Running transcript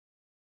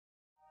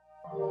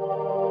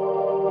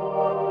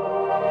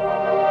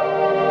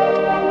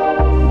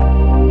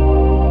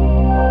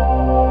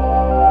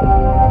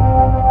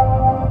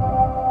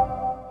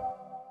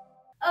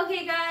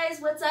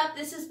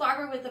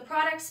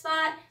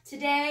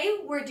Today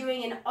we're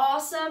doing an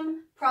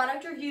awesome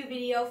product review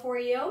video for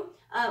you.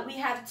 We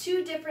have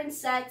two different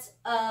sets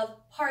of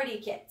party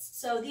kits.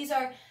 So these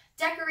are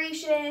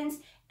decorations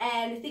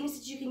and things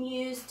that you can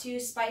use to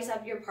spice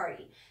up your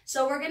party.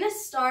 So we're going to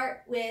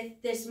start with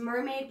this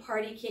Mermaid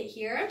party kit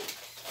here.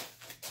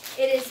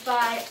 It is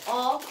by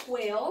All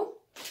Quail.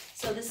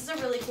 So this is a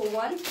really cool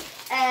one.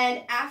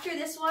 And after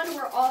this one,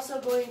 we're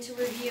also going to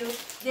review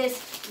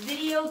this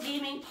video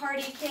gaming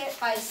party kit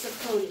by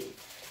Saucony.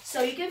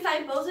 So you can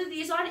find both of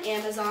these on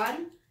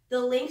Amazon. The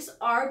links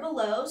are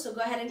below, so go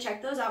ahead and check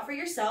those out for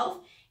yourself.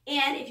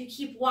 And if you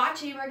keep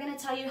watching, we're going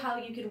to tell you how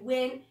you could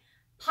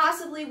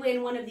possibly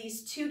win one of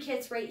these two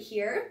kits right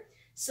here.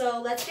 So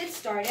let's get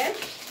started.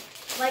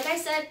 Like I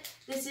said,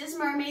 this is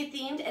mermaid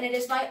themed and it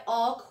is by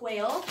All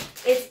Quail.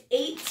 It's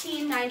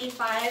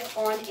 $18.95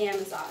 on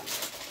Amazon.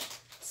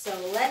 So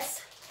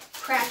let's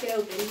crack it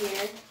open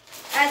here.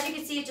 As you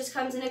can see, it just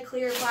comes in a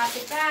clear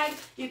plastic bag.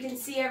 You can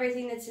see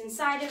everything that's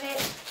inside of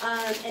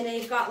it. And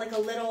they've got like a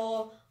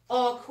little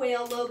All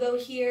Quail logo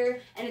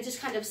here, and it just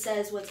kind of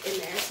says what's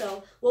in there.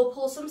 So we'll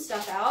pull some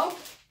stuff out.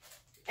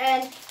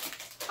 And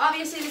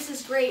obviously this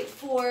is great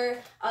for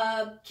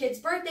a kid's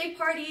birthday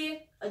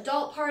party,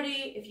 adult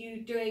party. If you're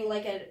doing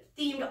like a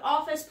themed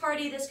office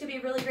party, this could be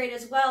really great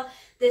as well.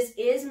 This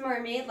is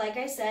Mermaid, like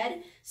I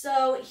said.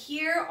 So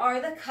here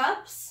are the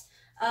cups.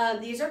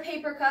 These are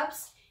paper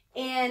cups,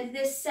 and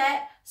this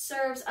set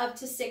serves up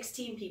to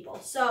 16 people.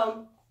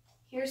 So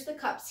here's the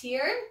cups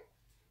here.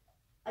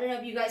 I don't know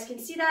if you guys can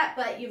see that,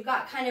 but you've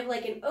got kind of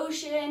like an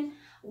ocean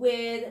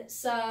with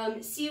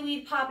some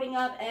seaweed popping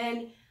up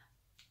and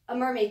a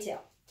mermaid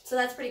tail. So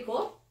that's pretty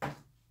cool.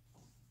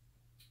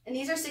 And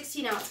these are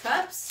 16-ounce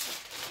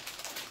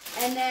cups.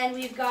 And then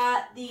we've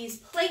got these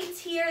plates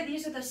here.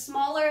 These are the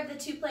smaller of the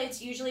two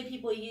plates. Usually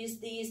people use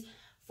these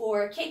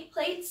for cake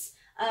plates.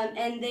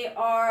 And they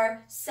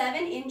are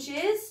 7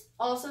 inches.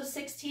 Also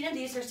 16 of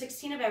these, or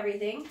 16 of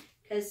everything,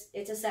 because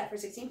it's a set for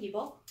 16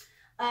 people.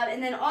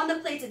 And then on the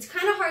plates, it's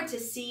kind of hard to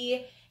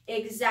see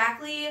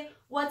exactly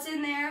what's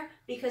in there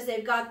because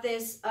they've got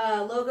this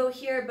logo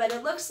here, but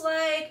it looks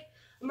like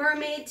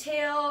mermaid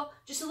tail,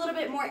 just a little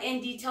bit more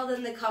in detail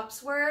than the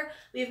cups were.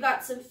 We've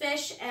got some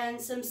fish and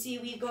some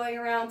seaweed going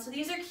around, so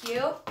these are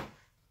cute.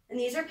 And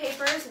these are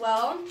paper as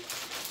well.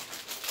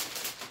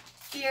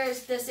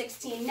 Here's the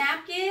 16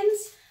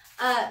 napkins.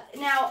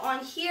 Now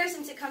on here,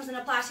 since it comes in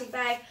a plastic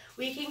bag,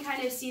 we can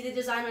kind of see the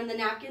design on the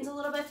napkins a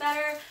little bit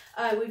better.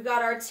 We've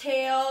got our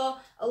tail,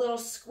 a little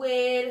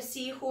squid,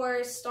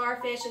 seahorse,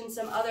 starfish, and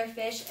some other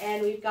fish,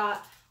 and we've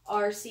got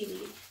our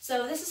seaweed.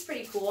 So this is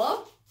pretty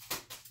cool.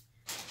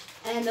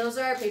 And those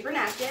are our paper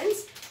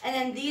napkins. And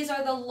then these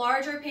are the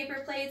larger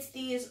paper plates.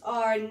 These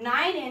are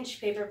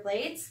 9-inch paper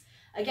plates.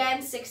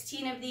 Again,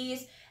 16 of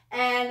these.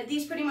 And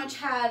these pretty much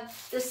have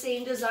the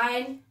same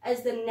design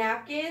as the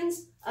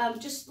napkins,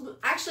 just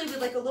actually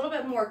with like a little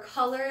bit more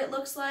color, it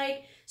looks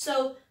like.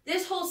 So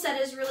this whole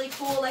set is really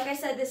cool. Like I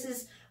said, this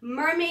is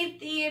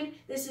mermaid themed.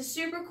 This is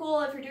super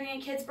cool if you're doing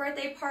a kid's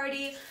birthday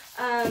party.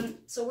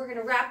 So we're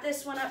gonna wrap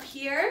this one up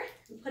here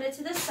and put it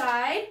to the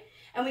side.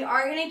 And we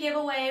are gonna give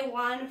away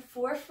one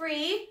for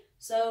free.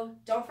 So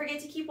don't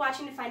forget to keep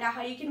watching to find out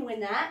how you can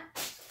win that.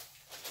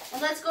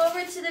 And let's go over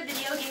to the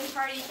video game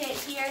party kit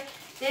here.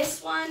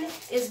 This one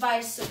is by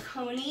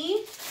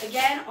Saucony,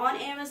 again on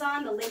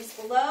Amazon, the link's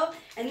below,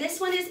 and this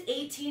one is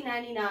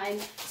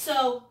 $18.99.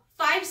 So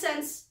 5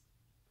 cents,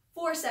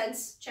 4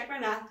 cents, check my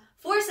math,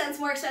 4 cents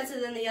more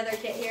expensive than the other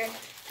kit here,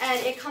 and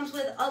it comes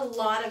with a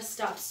lot of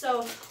stuff.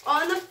 So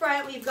on the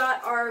front, we've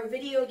got our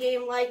video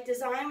game-like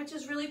design, which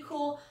is really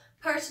cool.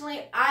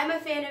 Personally, I'm a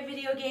fan of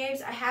video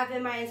games. I have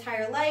been my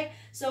entire life,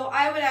 so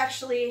I would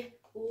actually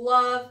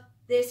love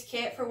this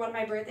kit for one of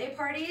my birthday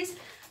parties.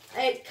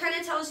 It kind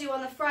of tells you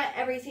on the front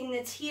everything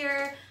that's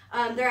here.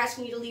 They're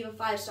asking you to leave a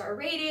 5-star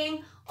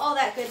rating, all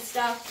that good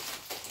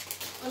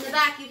stuff. On the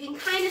back, you can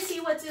kind of see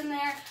what's in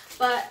there,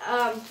 but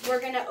we're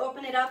going to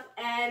open it up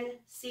and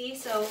see,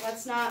 so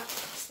let's not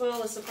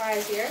spoil the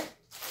surprise here.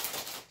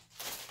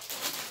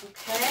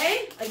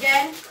 Okay,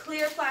 again,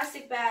 clear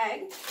plastic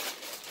bag.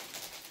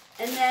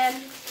 And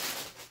then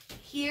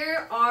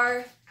here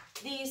are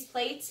these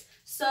plates.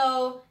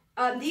 So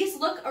these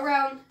look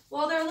around,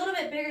 well, they're a little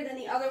bit bigger than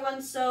the other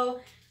ones, so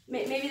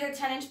maybe they're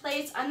 10-inch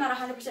plates. I'm not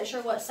 100%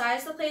 sure what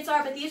size the plates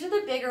are, but these are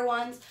the bigger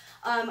ones.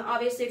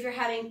 Obviously, if you're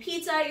having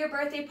pizza at your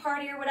birthday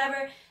party or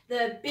whatever,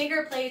 the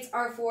bigger plates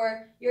are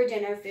for your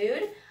dinner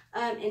food.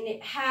 And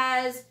it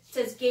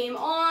says game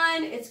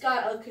on. It's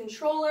got a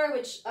controller,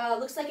 which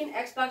looks like an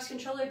Xbox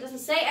controller. It doesn't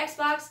say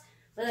Xbox,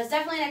 but that's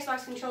definitely an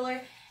Xbox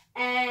controller.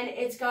 And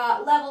it's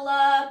got level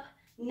up,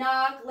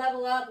 knock,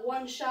 level up,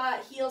 one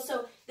shot, heal.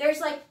 So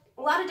there's like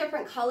a lot of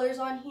different colors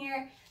on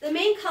here. The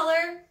main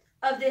color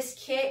of this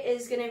kit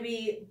is going to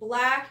be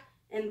black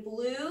and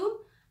blue,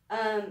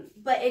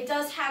 but it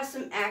does have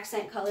some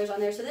accent colors on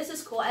there, so this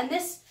is cool. And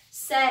this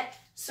set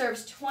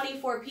serves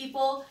 24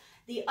 people.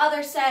 The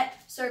other set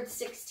served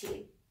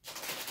 16.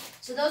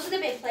 So those are the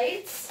big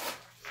plates.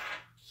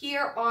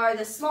 Here are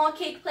the small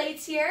cake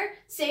plates here.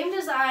 Same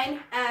design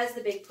as the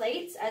big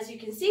plates. As you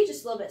can see,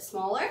 just a little bit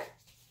smaller.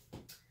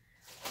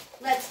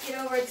 Let's get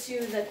over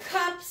to the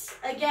cups.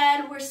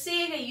 Again, we're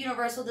seeing a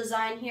universal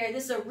design here.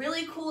 This is a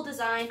really cool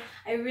design.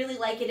 I really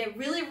like it. It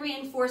really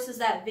reinforces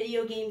that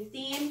video game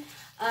theme.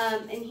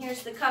 And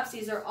here's the cups.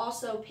 These are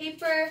also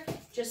paper,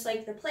 just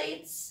like the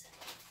plates.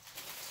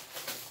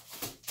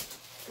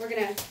 We're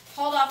gonna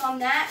hold off on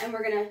that and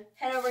we're gonna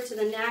head over to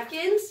the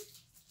napkins.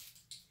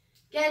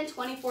 Again,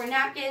 24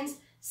 napkins,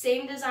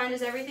 same design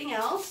as everything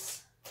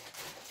else.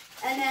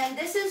 And then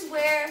this is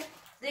where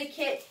the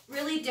kit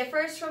really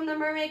differs from the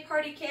Mermaid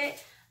Party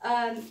Kit.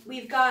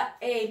 We've got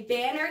a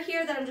banner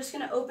here that I'm just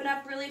going to open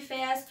up really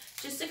fast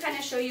just to kind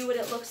of show you what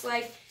it looks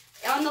like.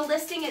 On the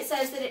listing it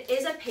says that it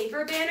is a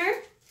paper banner.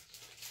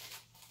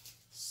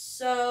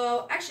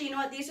 So actually, you know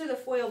what? These are the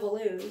foil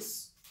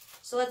balloons.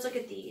 So let's look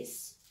at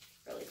these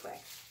really quick.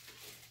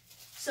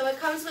 So it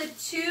comes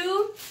with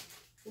 2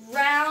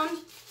 round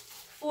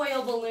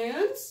foil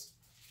balloons.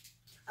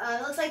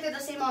 It looks like they're the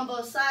same on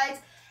both sides.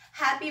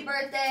 Happy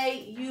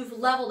birthday, you've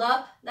leveled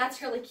up.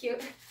 That's really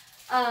cute.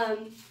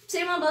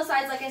 Same on both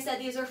sides. Like I said,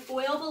 these are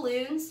foil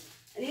balloons.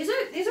 And these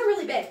are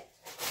really big.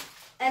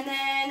 And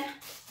then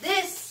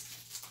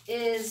this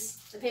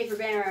is the paper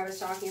banner I was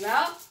talking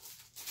about.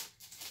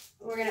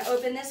 We're going to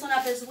open this one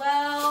up as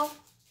well,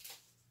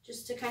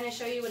 just to kind of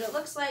show you what it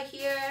looks like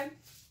here.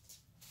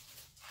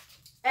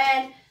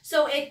 And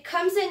so it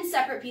comes in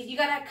separate pieces. You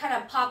got to kind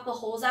of pop the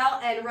holes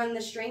out and run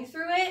the string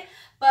through it.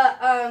 But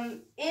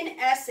in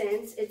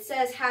essence, it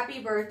says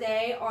happy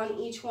birthday on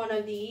each one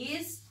of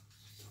these.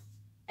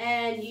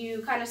 And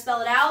you kind of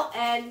spell it out,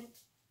 and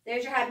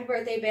there's your happy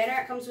birthday banner.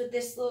 It comes with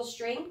this little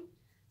string.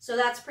 So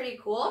that's pretty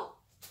cool.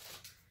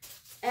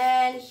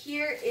 And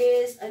here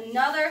is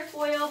another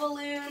foil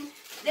balloon.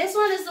 This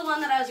one is the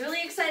one that I was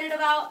really excited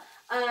about.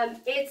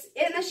 It's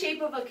in the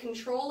shape of a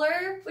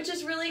controller, which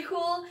is really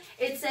cool.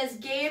 It says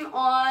game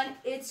on,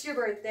 it's your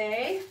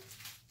birthday.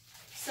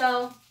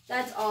 So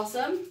that's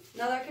awesome.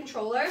 Another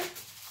controller.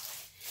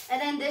 And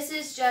then this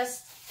is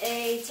just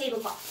a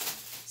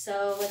tablecloth.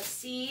 So let's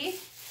see.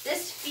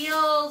 This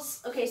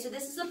feels, okay, so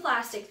this is a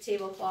plastic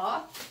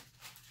tablecloth.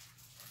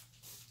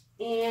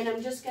 And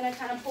I'm just going to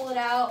kind of pull it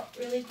out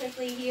really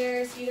quickly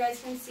here so you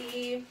guys can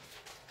see.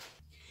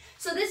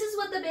 So this is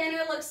what the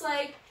banner looks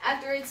like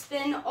after it's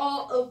been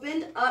all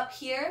opened up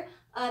here.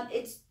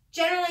 It's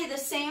generally the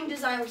same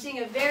design. We're seeing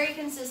a very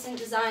consistent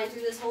design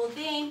through this whole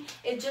thing.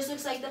 It just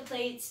looks like the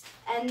plates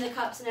and the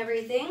cups and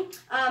everything.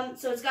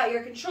 So it's got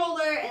your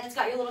controller and it's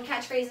got your little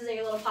catchphrases and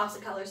your little pops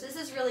of colors. This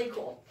is really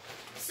cool.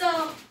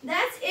 So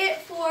that's it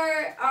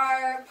for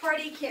our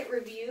party kit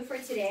review for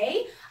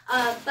today.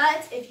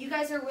 But if you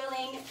guys are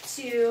willing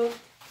to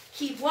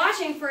keep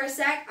watching for a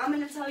sec, I'm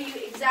going to tell you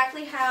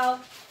exactly how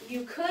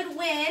you could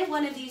win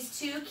one of these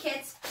 2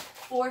 kits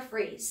for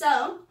free.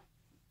 So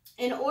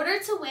in order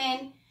to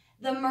win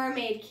the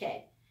Mermaid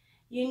kit,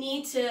 you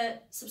need to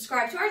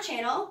subscribe to our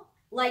channel,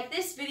 like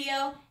this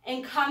video,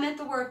 and comment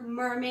the word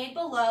mermaid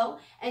below,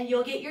 and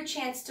you'll get your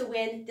chance to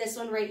win this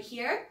one right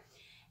here.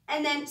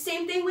 And then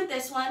same thing with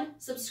this one,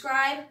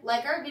 subscribe,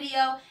 like our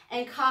video,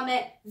 and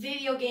comment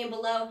video game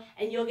below,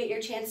 and you'll get your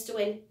chance to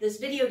win this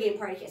video game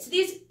party kit. So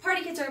these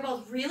party kits are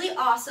both really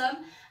awesome.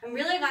 I'm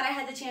really glad I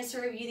had the chance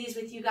to review these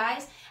with you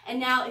guys.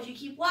 And now if you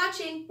keep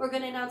watching, we're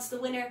going to announce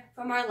the winner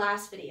from our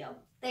last video.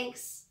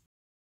 Thanks.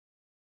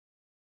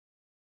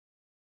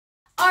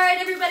 All right,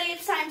 everybody,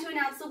 it's time to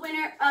announce the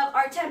winner of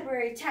our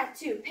temporary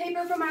tattoo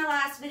paper from our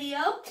last video.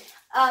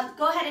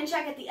 Go ahead and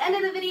check at the end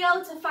of the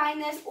video to find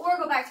this, or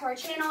go back to our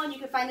channel and you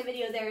can find the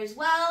video there as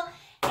well.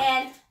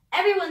 And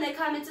everyone that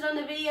commented on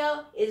the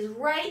video is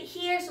right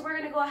here, so we're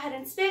going to go ahead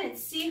and spin and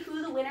see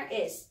who the winner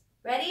is.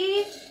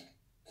 Ready?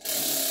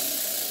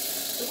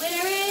 The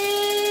winner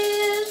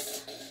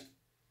is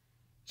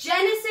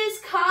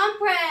Genesis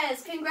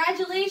Compress.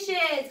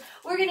 Congratulations.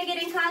 We're going to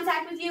get in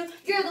contact with you.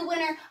 You're the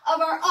winner of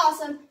our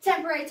awesome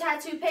temporary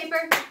tattoo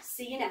paper.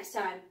 See you next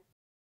time.